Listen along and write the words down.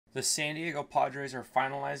The San Diego Padres are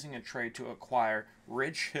finalizing a trade to acquire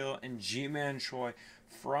Rich Hill and Ji Man Choi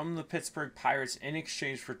from the Pittsburgh Pirates in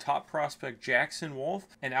exchange for top prospect Jackson Wolf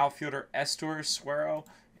and outfielder Estuar Suero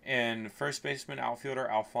and first baseman outfielder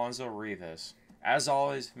Alfonso Rivas. As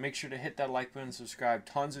always, make sure to hit that like button, subscribe.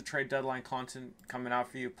 Tons of trade deadline content coming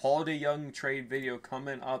out for you. Paul DeYoung trade video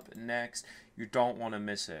coming up next. You don't want to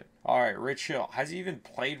miss it. Alright, Rich Hill. Has he even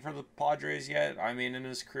played for the Padres yet? I mean, in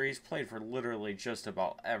his career, he's played for literally just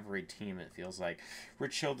about every team, it feels like.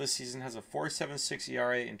 Rich Hill this season has a 4.76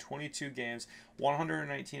 ERA in 22 games,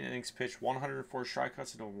 119 innings pitched, 104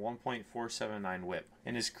 strikeouts, and a 1.479 whip.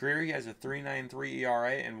 In his career, he has a 3.93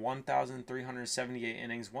 ERA and 1,378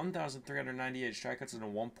 innings, 1,398 strikeouts, and a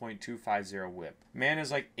 1.250 whip. Man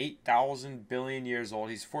is like 8,000 billion years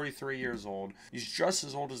old. He's 43 years old. He's just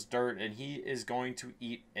as old as dirt, and he is going to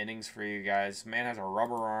eat innings for you guys. Man has a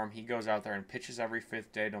rubber arm. He goes out there and pitches every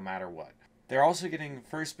fifth day no matter what. They're also getting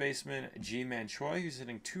first baseman Ji Man Choi, who's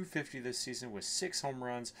hitting .250 this season with 6 home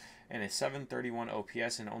runs and a 731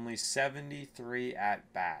 OPS and only 73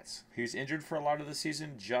 at-bats. He was injured for a lot of the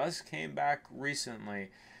season, just came back recently.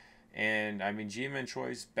 And, I mean, Ji Man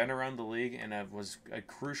Choi's been around the league and was a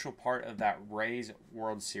crucial part of that Rays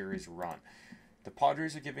World Series run. The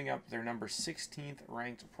Padres are giving up their number 16th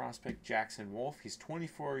ranked prospect Jackson Wolf. He's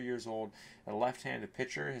 24 years old, a left-handed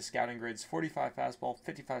pitcher. His scouting grade's 45 fastball,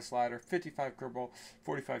 55 slider, 55 curveball,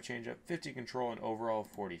 45 changeup, 50 control, and overall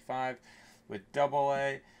 45. With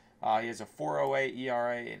Double-A, he has a 4.08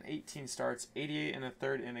 ERA in 18 starts, 88 and a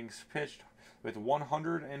third innings pitched, with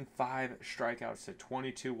 105 strikeouts to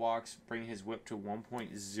 22 walks, bringing his whip to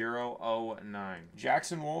 1.009.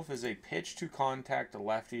 Jackson Wolf is a pitch-to-contact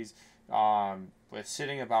lefties, with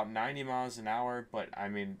sitting about 90 miles an hour, but I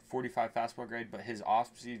mean 45 fastball grade, but his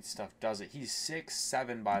off-speed stuff does it. He's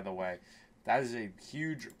 6'7", by the way. That is a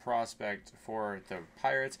huge prospect for the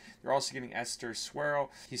Pirates. They're also getting Estuar Suero.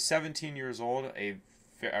 He's 17 years old, a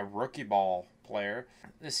rookie ball player.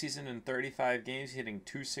 This season in 35 games, hitting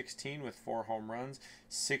 .216 with 4 home runs,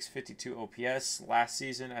 652 OPS. Last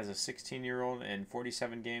season as a 16-year-old in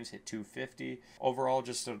 47 games, hit .250. Overall,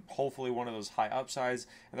 just hopefully one of those high upsides.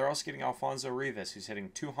 And they're also getting Alfonso Rivas, who's hitting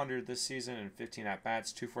 .200 this season in 15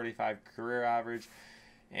 at-bats, .245 career average.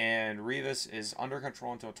 And Rivas is under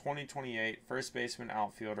control until 2028, first baseman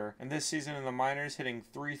outfielder. And this season in the minors, hitting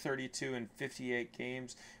 .332 in 58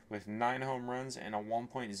 games with 9 home runs and a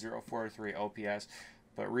 1.043 OPS.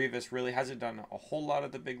 But Rivas really hasn't done a whole lot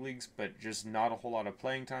of the big leagues, but just not a whole lot of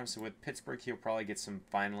playing time. So with Pittsburgh, he'll probably get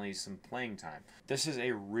finally some playing time. This is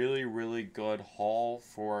a really, really good haul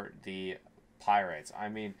for the Pirates. I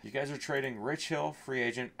mean, you guys are trading Rich Hill, free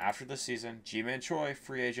agent, after the season. Ji Man Choi,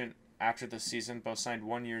 free agent, after the season. Both signed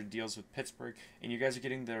one-year deals with Pittsburgh, and you guys are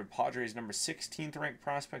getting the Padres' number 16th ranked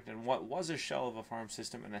prospect in what was a shell of a farm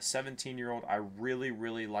system and a 17-year-old. I really,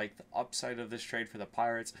 really like the upside of this trade for the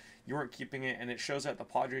Pirates. You weren't keeping it, and it shows that the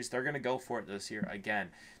Padres, they're going to go for it this year again.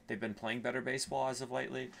 They've been playing better baseball as of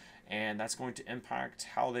lately, and that's going to impact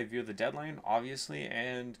how they view the deadline, obviously,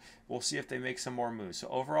 and we'll see if they make some more moves. So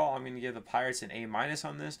overall, I'm going to give the Pirates an A-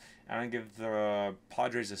 on this, and I'm going to give the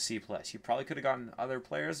Padres a C+. You probably could have gotten other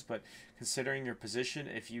players, but considering your position,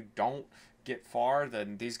 if you don't get far,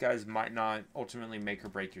 then these guys might not ultimately make or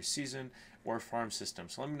break your season or farm system.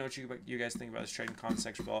 So let me know what you guys think about this trade in comment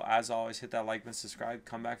section below. As always, hit that like button, subscribe,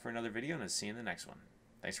 come back for another video, and I'll see you in the next one.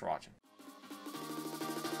 Thanks for watching.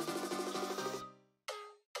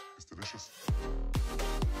 It's delicious.